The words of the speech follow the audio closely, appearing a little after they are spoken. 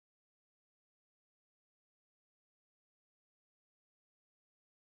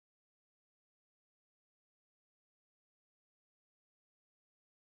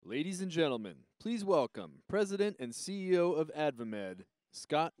Ladies and gentlemen, please welcome President and CEO of AdvaMed,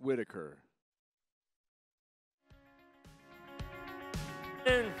 Scott Whitaker.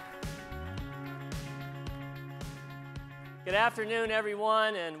 Good afternoon,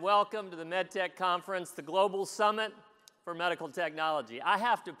 everyone, and welcome to the MedTech Conference, the global summit for medical technology. I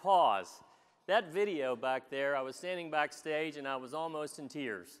have to pause. That video back there, I was standing backstage and I was almost in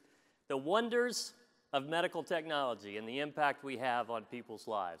tears. The wonders of medical technology and the impact we have on people's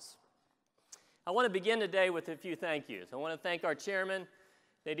lives. I want to begin today with a few thank yous. I want to thank our chairman,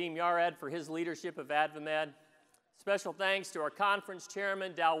 Nadim Yared, for his leadership of AdvaMed. Special thanks to our conference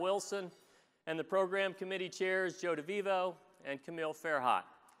chairman, Dow Wilson, and the program committee chairs, Joe DeVivo and Camille Fairhot.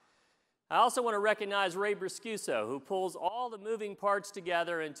 I also want to recognize Ray Briscuso, who pulls all the moving parts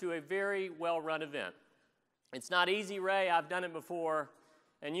together into a very well-run event. It's not easy, Ray. I've done it before.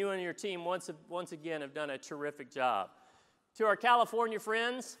 And you and your team once again have done a terrific job. To our California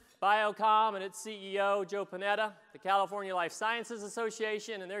friends, Biocom and its CEO, Joe Panetta, the California Life Sciences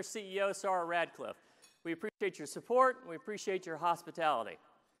Association, and their CEO, Sarah Radcliffe. We appreciate your support, and we appreciate your hospitality.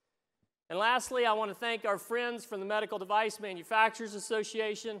 And lastly, I want to thank our friends from the Medical Device Manufacturers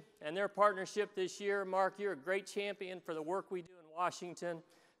Association and their partnership this year. Mark, you're a great champion for the work we do in Washington,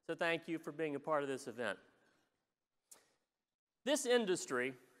 so thank you for being a part of this event. This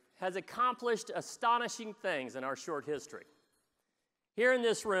industry has accomplished astonishing things in our short history. Here in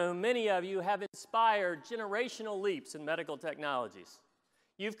this room, many of you have inspired generational leaps in medical technologies.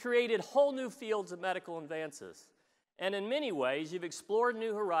 You've created whole new fields of medical advances, and in many ways, you've explored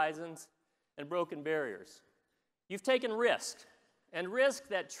new horizons and broken barriers. You've taken risks, and risks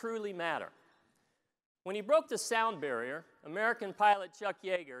that truly matter. When he broke the sound barrier, American pilot Chuck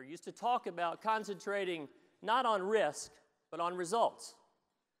Yeager used to talk about concentrating not on risk, but on results.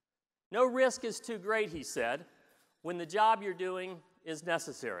 No risk is too great, he said, when the job you're doing is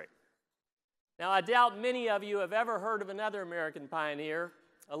necessary. Now, I doubt many of you have ever heard of another American pioneer,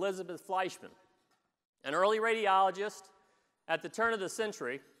 Elizabeth Fleischmann. An early radiologist at the turn of the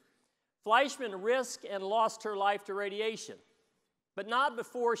century, Fleischmann risked and lost her life to radiation, but not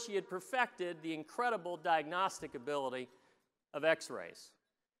before she had perfected the incredible diagnostic ability of X-rays.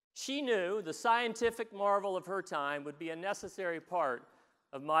 She knew the scientific marvel of her time would be a necessary part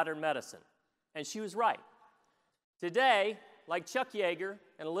of modern medicine, and she was right. Today, like Chuck Yeager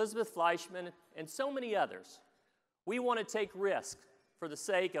and Elizabeth Fleischmann and so many others, we want to take risks for the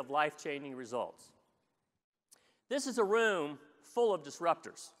sake of life-changing results. This is a room full of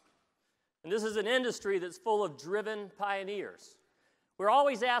disruptors, and this is an industry that's full of driven pioneers. We're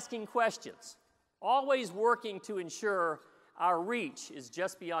always asking questions, always working to ensure our reach is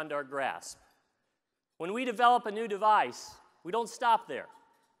just beyond our grasp. When we develop a new device, we don't stop there.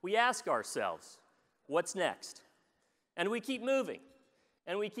 We ask ourselves, what's next? And we keep moving,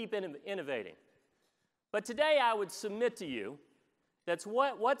 and we keep innovating. But today I would submit to you that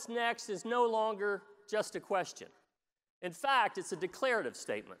what's next is no longer just a question. In fact, it's a declarative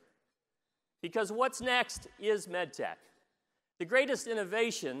statement. Because what's next is MedTech. The greatest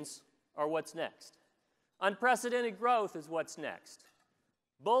innovations are what's next. Unprecedented growth is what's next.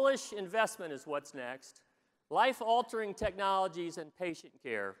 Bullish investment is what's next. Life-altering technologies and patient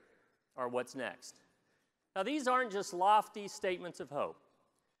care are what's next. Now, these aren't just lofty statements of hope.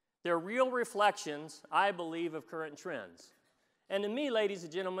 They're real reflections, I believe, of current trends. And to me, ladies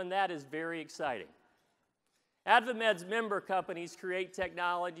and gentlemen, that is very exciting. AdvaMed's member companies create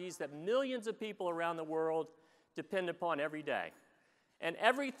technologies that millions of people around the world depend upon every day. And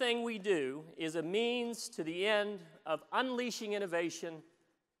everything we do is a means to the end of unleashing innovation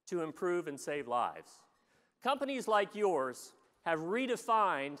to improve and save lives. Companies like yours have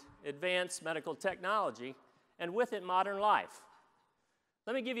redefined advanced medical technology and with it modern life.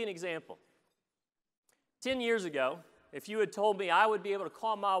 Let me give you an example. 10 years ago, if you had told me I would be able to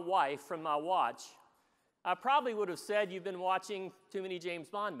call my wife from my watch, I probably would have said you've been watching too many James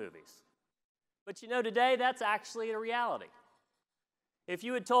Bond movies. But you know, today that's actually a reality. If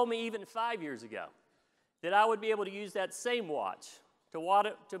you had told me even 5 years ago that I would be able to use that same watch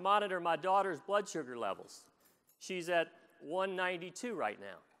to monitor my daughter's blood sugar levels, she's at 192 right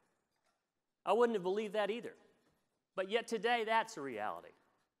now, I wouldn't have believed that either. But yet today, that's a reality.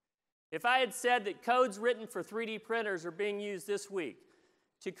 If I had said that codes written for 3D printers are being used this week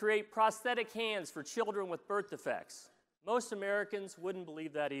to create prosthetic hands for children with birth defects, most Americans wouldn't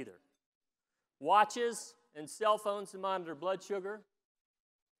believe that either. Watches and cell phones to monitor blood sugar,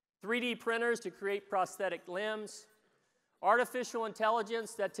 3D printers to create prosthetic limbs, artificial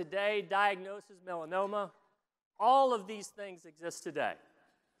intelligence that today diagnoses melanoma, all of these things exist today.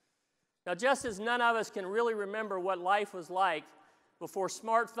 Now, just as none of us can really remember what life was like before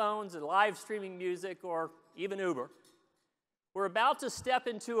smartphones and live streaming music or even Uber, we're about to step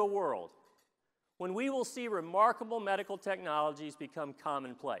into a world when we will see remarkable medical technologies become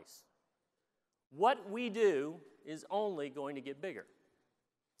commonplace. What we do is only going to get bigger.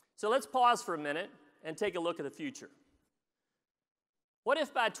 So let's pause for a minute and take a look at the future. What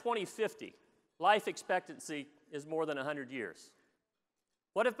if by 2050, life expectancy is more than 100 years?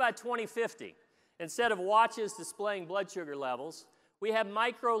 What if by 2050, instead of watches displaying blood sugar levels, we have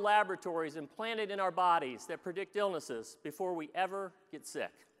micro laboratories implanted in our bodies that predict illnesses before we ever get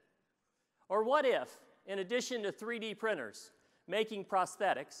sick? Or what if, in addition to 3D printers making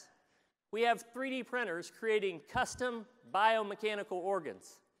prosthetics, we have 3D printers creating custom biomechanical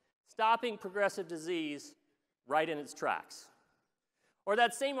organs, stopping progressive disease right in its tracks? Or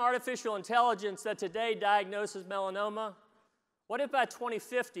that same artificial intelligence that today diagnoses melanoma, what if by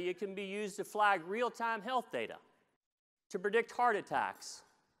 2050 it can be used to flag real-time health data, to predict heart attacks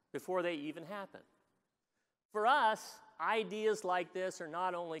before they even happen? For us, ideas like this are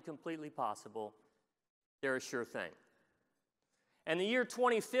not only completely possible, they're a sure thing. And the year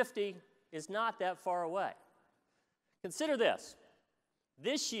 2050 is not that far away. Consider this.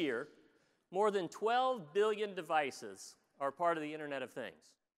 This year, more than 12 billion devices are part of the Internet of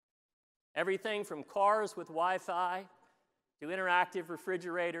Things. Everything from cars with Wi-Fi to interactive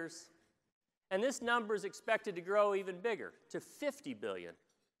refrigerators. And this number is expected to grow even bigger, to 50 billion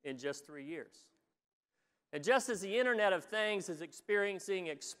in just 3 years. And just as the Internet of Things is experiencing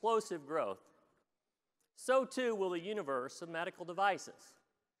explosive growth, so too will the universe of medical devices.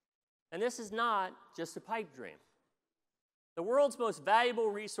 And this is not just a pipe dream. The world's most valuable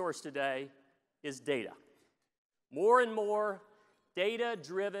resource today is data. More and more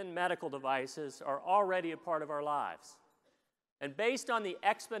data-driven medical devices are already a part of our lives. And based on the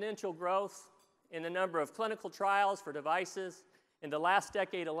exponential growth in the number of clinical trials for devices in the last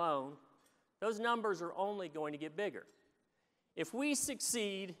decade alone, those numbers are only going to get bigger. If we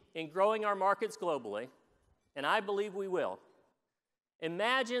succeed in growing our markets globally, and I believe we will,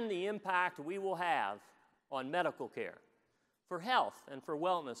 imagine the impact we will have on medical care, for health and for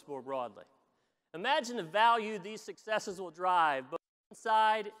wellness more broadly. Imagine the value these successes will drive both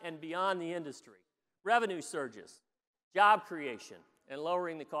inside and beyond the industry: revenue surges, job creation, and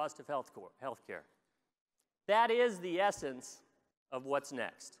lowering the cost of health care. That is the essence of what's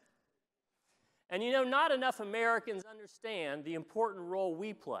next. And you know, not enough Americans understand the important role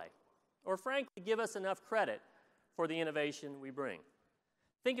we play, or frankly, give us enough credit for the innovation we bring.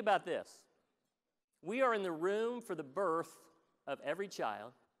 Think about this. We are in the room for the birth of every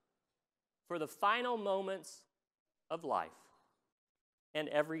child, for the final moments of life, and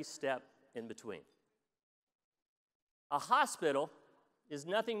every step in between. A hospital is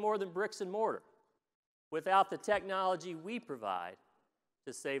nothing more than bricks and mortar without the technology we provide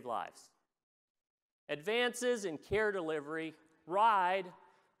to save lives. Advances in care delivery ride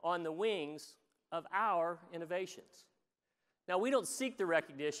on the wings of our innovations. Now, we don't seek the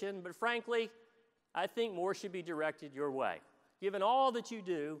recognition, but frankly, I think more should be directed your way, given all that you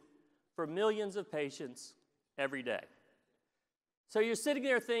do for millions of patients every day. So you're sitting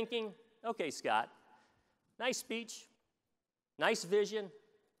there thinking, okay, Scott, nice speech, nice vision.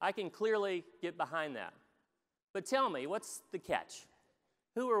 I can clearly get behind that. But tell me, what's the catch?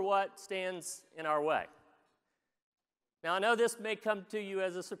 Who or what stands in our way? Now, I know this may come to you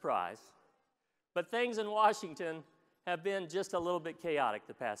as a surprise, but things in Washington have been just a little bit chaotic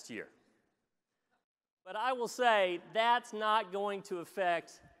the past year. But I will say that's not going to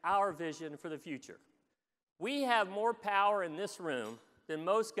affect our vision for the future. We have more power in this room than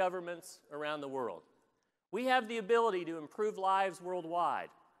most governments around the world. We have the ability to improve lives worldwide,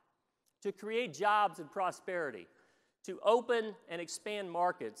 to create jobs and prosperity, to open and expand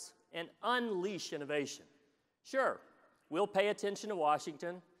markets and unleash innovation. Sure, we'll pay attention to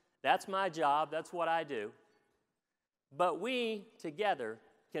Washington. That's my job. That's what I do. But we, together,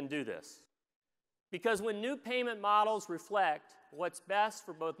 can do this. Because when new payment models reflect what's best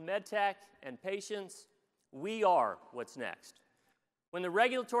for both MedTech and patients, we are what's next. When the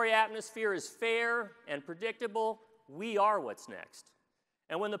regulatory atmosphere is fair and predictable, we are what's next.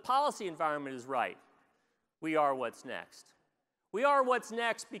 And when the policy environment is right, we are what's next. We are what's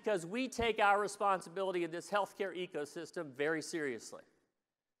next because we take our responsibility in this healthcare ecosystem very seriously.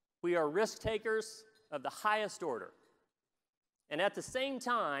 We are risk takers of the highest order. And at the same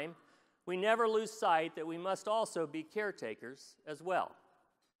time, we never lose sight that we must also be caretakers as well,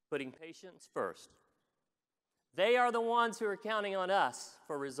 putting patients first. They are the ones who are counting on us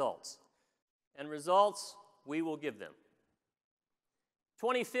for results, and results we will give them.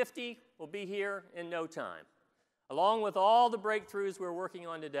 2050 will be here in no time. along with all the breakthroughs we're working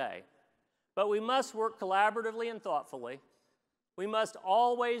on today. But we must work collaboratively and thoughtfully. We must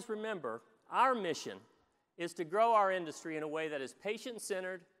always remember our mission is to grow our industry in a way that is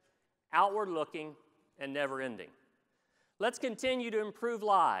patient-centered, outward-looking, and never-ending. Let's continue to improve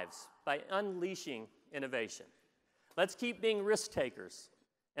lives by unleashing innovation. Let's keep being risk takers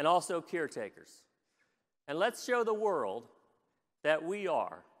and also caretakers. And let's show the world that we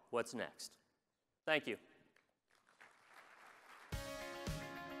are what's next. Thank you.